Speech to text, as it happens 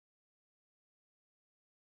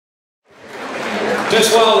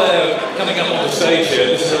Just while they're coming up on the stage here,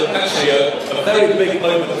 this is actually a very big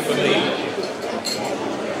moment for me.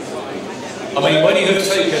 I mean, when you have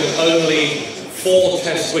taken only 4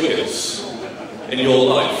 Test wickets in your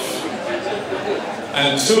life,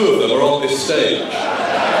 and 2 of them are on this stage.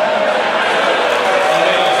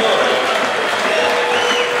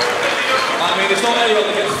 I mean, it's not everyone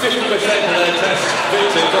that gets 50% of their Test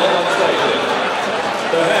victims on one stage.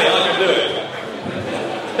 But hey, I can do it.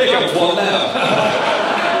 Here comes one now.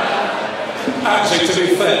 Actually, to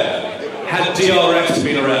be fair, had DRS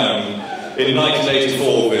been around in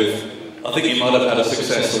 1984 with, I think you might have had a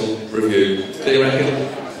successful review. Do you reckon?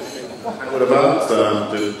 What about,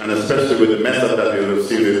 and especially with the method that you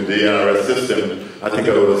received in the DRS system, I think I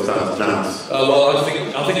would have started chance. Well, I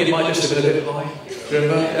think it might just have been a bit high. Do you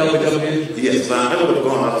remember LBW? Yes, I would have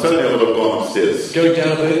gone. Certainly, I would have gone upstairs. Going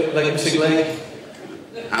down a bit, like a missing leg.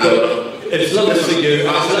 It's lovely to see you.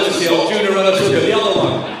 It's lovely to see Arjuna Ranatunga, the other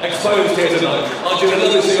one, exposed here tonight. Arjuna,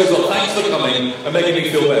 lovely to see you as well. Thanks for coming and making me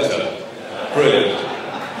feel better. Brilliant.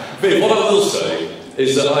 Viv, what I will say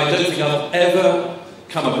is that I don't think I've ever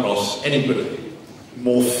come across anybody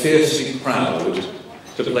more fiercely proud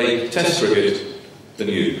to play Test cricket than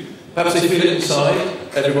you. Perhaps they feel it inside,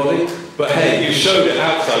 everybody, but hey, you showed it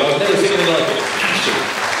outside. I've never seen anything like it. Passion.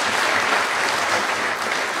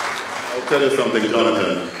 I'll tell you something,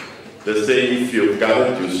 Jonathan. They say if you've got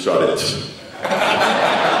it, you strut it.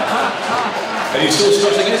 Are you still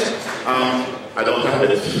strutting it? I don't have it.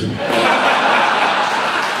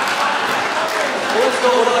 Well, that's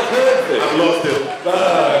not what I've heard. I've lost it. I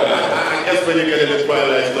guess when you get in the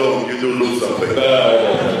Twilight Zone, you do lose something.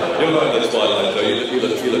 You're not in the Twilight Zone.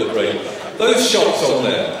 You look great. Those shots on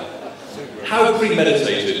there, how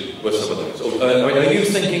premeditated were some of those? Are you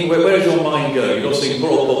thinking, where does your mind go? You're not seeing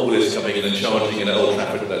poor old Bob Willis coming in and charging in at Old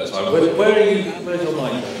Trafford at that time. Where's your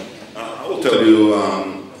mind going? I will tell you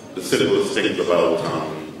the simplest things about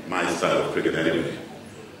my style of cricket anyway.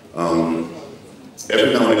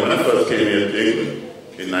 Every now and then, when I first came here to England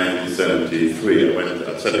in 1973, I went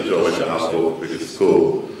to Oxford Cricket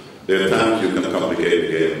School. There are times you can complicate the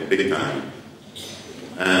game big time.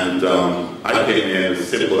 And I came here with a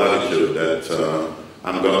simple attitude that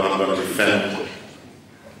I'm going to defend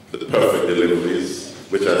the perfect deliveries,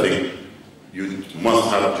 which I think you must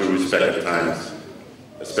have due respect at times,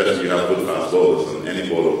 especially if you have good fast bowlers, and any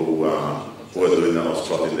bowler who are doing that or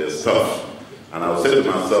strutting their stuff. And I'll say to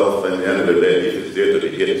myself, at the end of the day, if it's there to be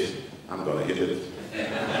hit, I'm going to hit it.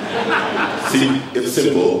 See, it's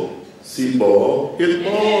simple. See ball, hit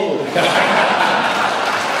ball.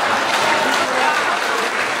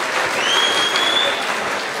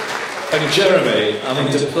 And Jeremy, I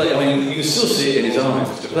mean, you can still see it in his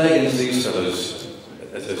eyes, to play against these fellows,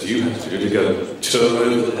 as you have to go turn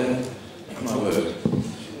over there. My word.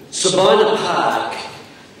 Sabina Park.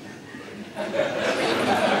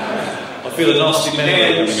 I feel a nasty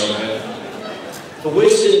memory coming on here. The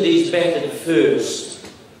West Indies batted first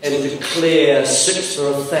and declare 6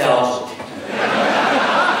 for 1,000.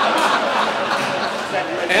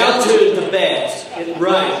 Our turn to bat, it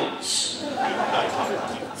rains.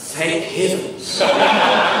 Thank heavens.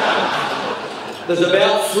 There's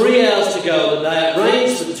about 3 hours to go in the day. It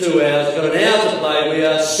rains for 2 hours. We've got an hour to play. We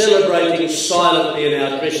are celebrating silently in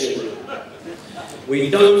our dressing room. We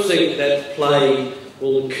don't think that play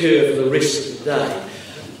will occur for the rest of the day.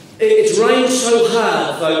 It's rained so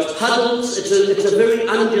hard, folks. Puddles, it's a very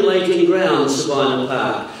undulating ground, Sabina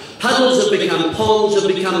Park. Puddles have become ponds, have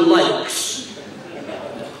become lakes.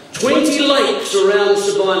 20 lakes around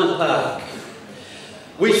Sabina Park.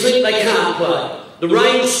 We think they can't play. The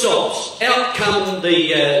rain stops. Out come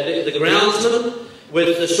the groundsman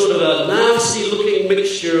with a sort of a nasty-looking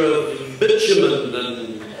mixture of bitumen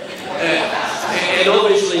and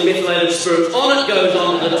obviously methylated spirits. On it goes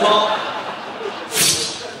on to the top.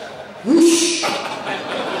 Whoosh!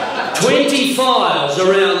 20 fires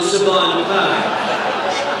around Sabina Park.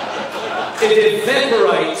 It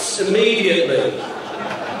evaporates immediately.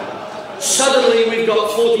 Suddenly we've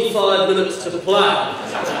got 45 minutes to play.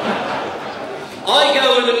 I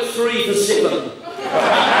go in at 3 for 7.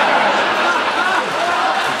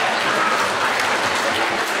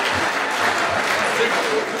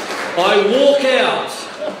 I walk out.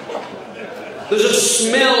 There's a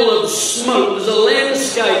smell of smoke. There's a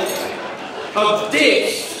landscape of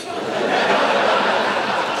death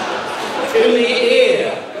in the air.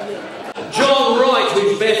 John Wright,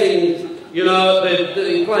 who's batting, you know,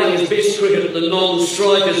 playing his best cricket at the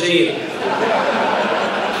non-striker's end,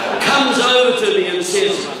 comes over to me and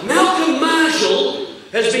says, Malcolm Marshall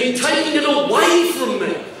has been taking it away from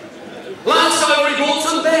me. Last over he brought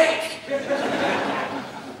some back.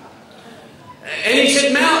 And he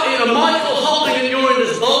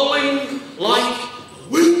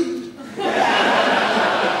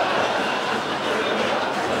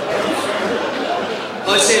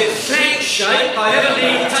shape. I haven't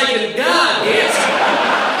even taken guard yet.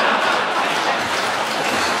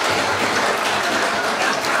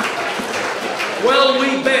 Well,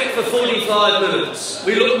 we bat for 45 minutes.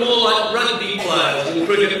 We look more like rugby players than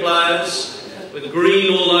cricket players, with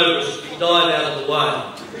green all over us as we dive out of the way.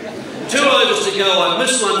 2 overs to go. I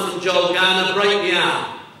miss one from Joel Garner, break the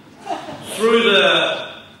arm. Through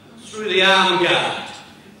the arm guard.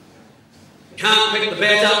 Can't pick the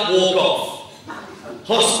bat up, walk off.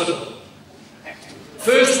 Hospital.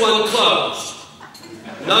 First one closed.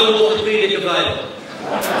 No orthopaedic available.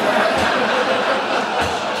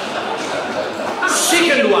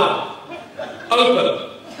 Second one, open.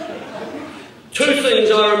 2 things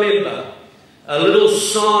I remember. A little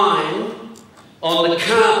sign on the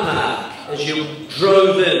car park as you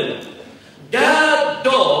drove in. Guard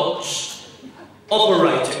dogs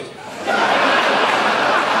operating.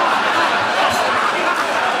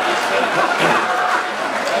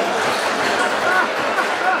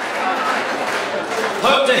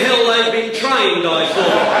 Hope to hell they've been trained, I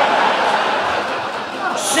thought.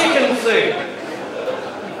 Second thing.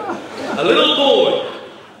 A little boy,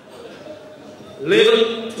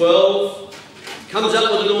 11, 12, comes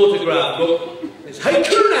up with an autograph book. Says, "Hey,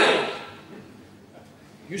 Coney,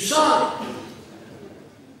 you sign."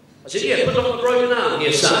 I said, "Yeah, put on the broken arm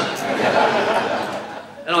here, son."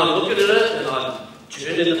 And I'm looking at it, and I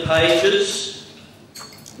turned in the pages.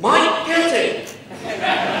 Mike Gatting.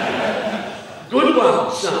 Good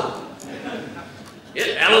one, son.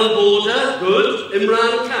 Yeah, Alan Border, good.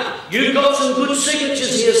 Imran Khan. You've got some good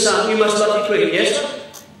signatures here, son. You must love your cricket, yes, sir?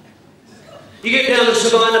 You get down to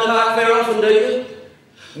Savannah Park very often, do you?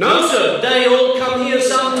 No, sir. They all come here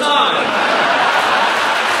sometime.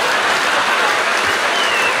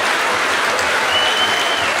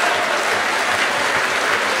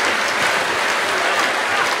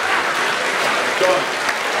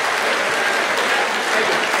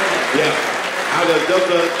 Yeah. Just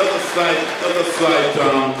a slight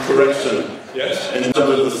correction. Yes? In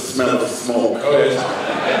terms of the smell of smoke. Oh, yes.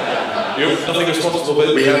 You're nothing responsible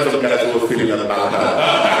with. We had some guys who were feeling about that.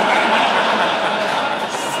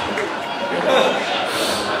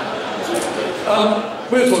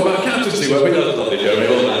 We were talking about captaincy, where we know lovely Jeremy,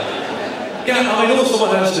 wasn't it? Yeah, I mean, all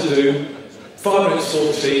someone has to do, 5 minutes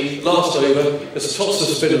 14, last over, has tossed the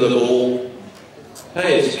spin of the ball.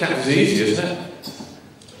 Hey, it's captain's easy, isn't it?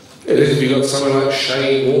 It is if you've got someone like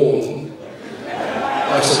Shane Warne,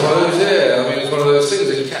 I suppose, yeah. I mean, it's one of those things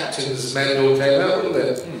that captain's manual came out, wasn't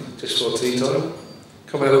it? Just for tea time.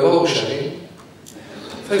 Come out of the bowl, Shane.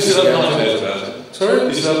 You still have nightmares about it? Sorry?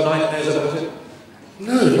 You still have nightmares about it?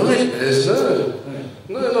 No, nightmares, no.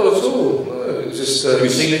 No, not at all. No, it's just... Have you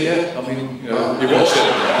seen it yet? I mean, you know, you've watched it.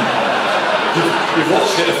 You've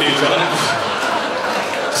watched it a few times.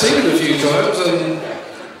 Seen it a few times, and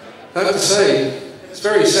I have to say, it's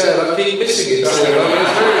very sad. I keep missing it. I mean,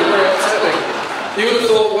 it's very, very upsetting. You would have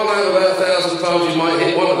thought 1 out of about 1,000 times you might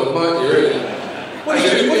hit one of them, might you, really? What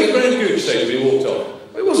did Graham Gooch say when he walked off?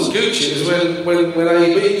 It wasn't Gucci, it was when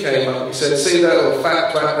AB came up. He said, "See that little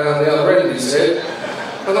fat twat down the other end," he said.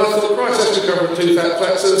 And I thought, Christ, that's to cover 2 fat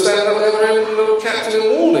twats that are standing up the other end and little Captain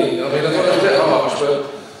and Warney. I mean, I thought it was a bit harsh, but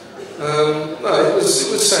no, it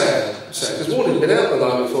was sad. Because Warney had been out the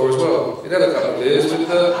night before as well. He'd had a couple of years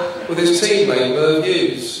with his teammate, Merv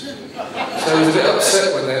Hughes. So he was a bit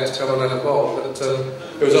upset when they had to come and have a bowl, but...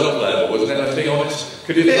 it was unplayable, wasn't it, let's be honest?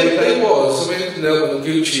 Could you play that? It was. I mean, it didn't help with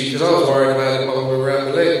Gucci, because I was worried about it when we were around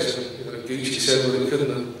the legs, and Gucci said, well, he couldn't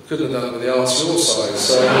have done it with the arse your side,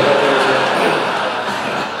 so...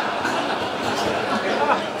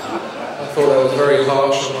 I thought that was very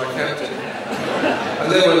harsh on my captain. And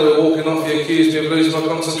then when we were walking off, he accused me of losing my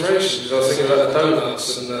concentration, because I was thinking about the donuts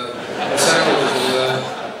and the sandwiches and...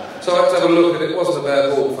 So I had to have a look, and it wasn't a bad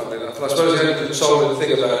ball, funnily enough. And I suppose the only consoling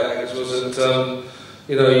thing about it, Angus, was that,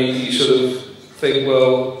 you sort of think,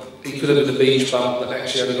 well, he could have been the beach bum, and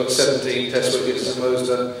actually only got 17 test wickets as opposed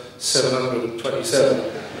to 727.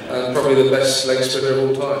 And probably the best leg spinner of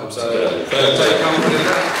all time. So take comfort in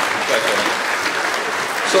that.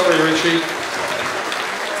 Sorry, Richie.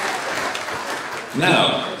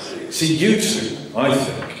 Now, see, you two, I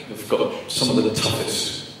think, have got some of the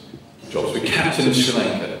toughest jobs. We're captain of Sri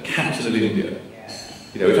Lanka, captain of India.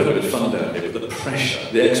 You know, we've had a bit of fun down here, but the pressure,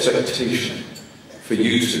 the expectation for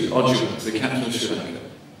you two, Arjun, the captain of Sri Lanka.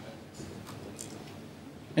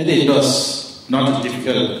 I think it was not a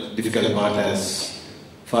difficult part as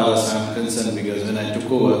far as I'm concerned, because when I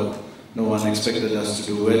took over, no one expected us to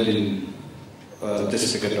do well in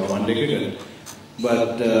Test cricket or one-day cricket.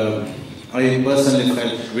 But I personally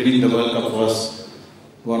felt winning the World Cup was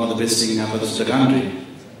one of the best things happens to the country,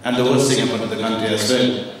 and the worst thing happened to the country as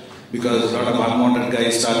well. because a lot of unwanted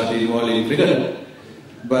guys started involved in cricket.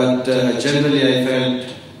 But generally I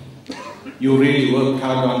felt you really worked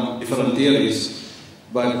hard on different theories,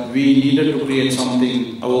 but we needed to create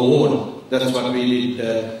something our own. That's what we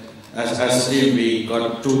did as a team. We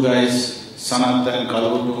got two guys, Sanath and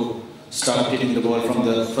Kalu, to start hitting the ball from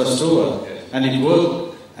the first over, and it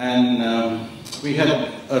worked. And we had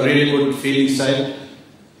a really good fielding side.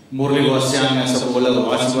 Murli was young as a bowler,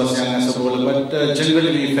 Vasu was young as a bowler, but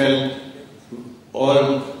generally we felt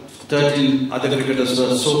all 13 other cricketers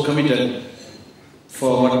were so committed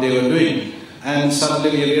for what they were doing. And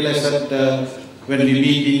suddenly we realized that when we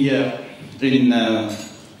beat India in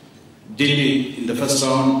Delhi in the first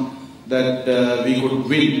round, that we could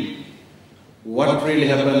win. What really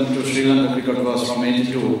happened to Sri Lanka cricket was from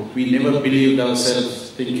 82. We never believed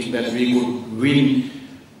ourselves thinking that we could win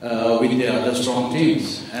with the other strong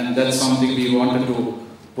teams. And that's something we wanted to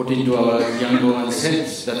put into our young ones'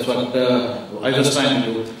 heads. That's what I was trying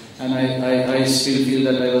to do. And I still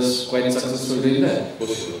feel that I was quite successful in that.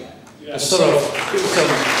 Yeah. Sort of,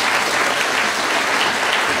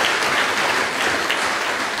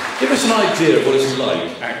 give us an idea of what it's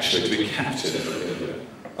like actually to be captain of India.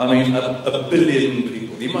 I mean, a billion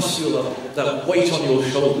people. You must feel that weight on your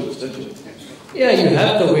shoulders, don't you? Yeah, you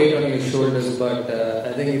have the weight on your shoulders, but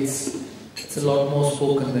I think it's a lot more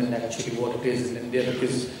spoken than actually what it is in India,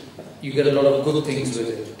 because you get a lot of good things with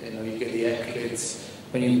it. You know, you get the accolades.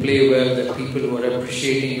 When you play well, there are people who are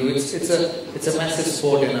appreciating you. It's a massive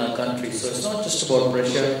sport in our country, so it's not just about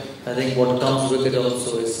pressure. I think what comes with it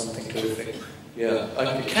also is something terrific. Yeah.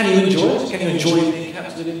 Can you enjoy it? Can you enjoy being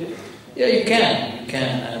captain of India? Yeah, you can. You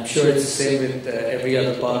can. I'm sure it's the same with every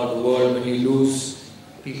other part of the world. When you lose,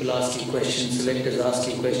 people ask you questions, selectors ask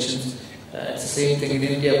you questions. It's the same thing in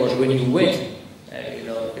India, but when you win, you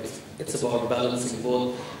know, it's about balancing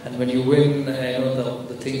both. And when you win, you know,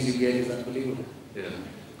 the things you get is unbelievable. Yeah.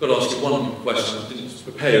 Got to ask you one question. I didn't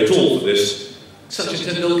prepare at all for this. Sachin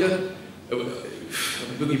Tendulkar,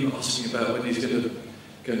 we'll keep asking about when he's going to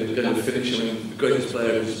finish. I mean, the greatest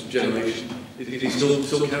player of his generation. Is he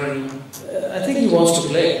still carrying on? I think he wants to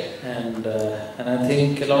play, and I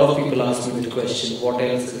think a lot of people ask me the question, what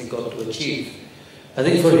else has he got to achieve? I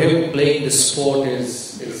think for him, playing the sport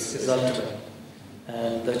is ultimate,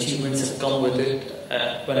 and the achievements have come with it.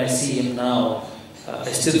 When I see him now,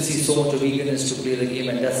 I still see so much of eagerness to play the game,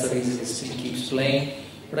 and that's the reason he still keeps playing.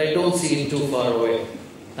 But I don't see it too far away,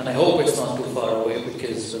 and I hope it's not too far away,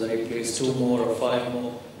 because whether he plays 2 more or 5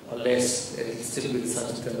 more or less, he's still with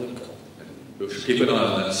Sachin Tendulkar. We should keep an eye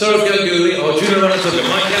on that. Saurav Ganguly, Arjuna Ranatunga,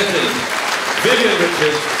 Mike Gatting, Vivian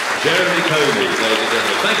Richards, Jeremy Coney, ladies and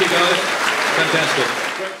gentlemen. Thank you guys. Fantastic.